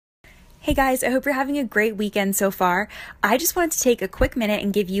Hey guys, I hope you're having a great weekend so far. I just wanted to take a quick minute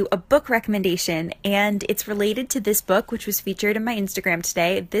and give you a book recommendation, and it's related to this book, which was featured in my Instagram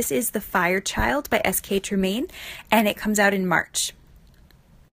today. This is The Fire Child by S.K. Tremayne, and it comes out in March.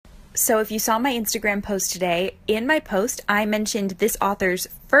 So if you saw my Instagram post today, in my post, I mentioned this author's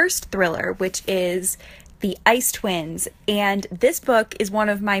first thriller, which is The Ice Twins, and this book is one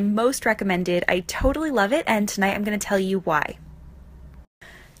of my most recommended. I totally love it, and tonight I'm going to tell you why.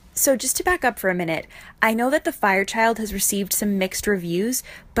 So just to back up for a minute, I know that The Fire Child has received some mixed reviews,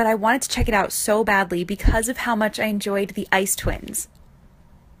 but I wanted to check it out so badly because of how much I enjoyed The Ice Twins.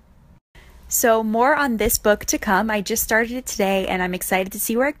 So more on this book to come. I just started it today and I'm excited to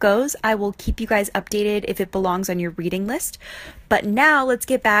see where it goes. I will keep you guys updated if it belongs on your reading list. But now let's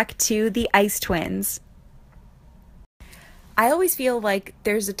get back to The Ice Twins. I always feel like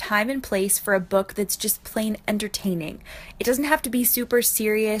there's a time and place for a book that's just plain entertaining. It doesn't have to be super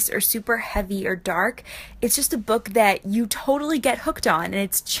serious or super heavy or dark. It's just a book that you totally get hooked on, and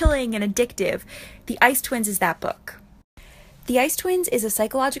it's chilling and addictive. The Ice Twins is that book. The Ice Twins is a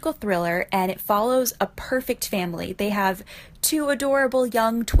psychological thriller, and it follows a perfect family. They have two adorable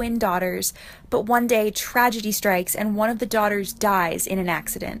young twin daughters, but one day tragedy strikes and one of the daughters dies in an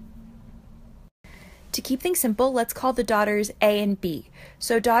accident. To keep things simple, let's call the daughters A and B.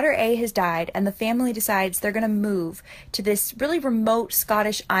 So daughter A has died, and the family decides they're going to move to this really remote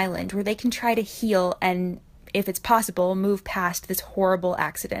Scottish island where they can try to heal and, if it's possible, move past this horrible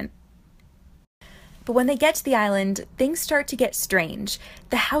accident. But when they get to the island, things start to get strange.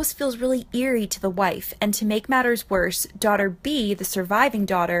 The house feels really eerie to the wife, and to make matters worse, daughter B, the surviving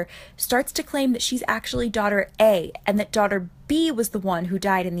daughter, starts to claim that she's actually daughter A, and that daughter B was the one who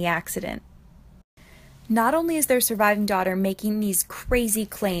died in the accident. Not only is their surviving daughter making these crazy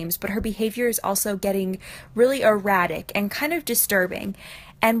claims, but her behavior is also getting really erratic and kind of disturbing.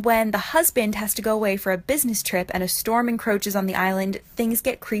 And when the husband has to go away for a business trip and a storm encroaches on the island, things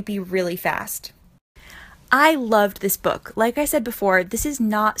get creepy really fast. I loved this book. Like I said before, this is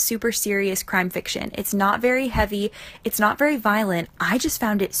not super serious crime fiction. It's not very heavy. It's not very violent. I just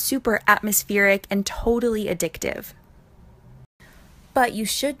found it super atmospheric and totally addictive. But you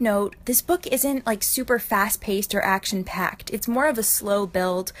should note, this book isn't like super fast-paced or action-packed. It's more of a slow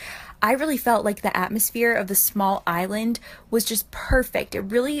build. I really felt like the atmosphere of the small island was just perfect. It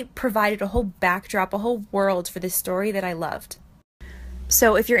really provided a whole backdrop, a whole world for this story that I loved.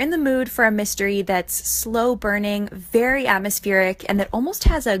 So if you're in the mood for a mystery that's slow burning, very atmospheric, and that almost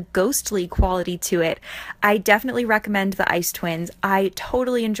has a ghostly quality to it, I definitely recommend The Ice Twins. I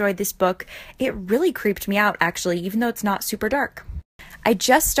totally enjoyed this book. It really creeped me out, actually, even though it's not super dark. I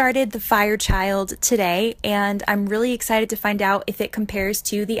just started The Fire Child today, and I'm really excited to find out if it compares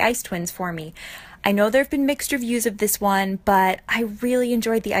to The Ice Twins for me. I know there have been mixed reviews of this one, but I really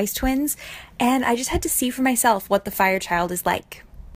enjoyed The Ice Twins, and I just had to see for myself what The Fire Child is like.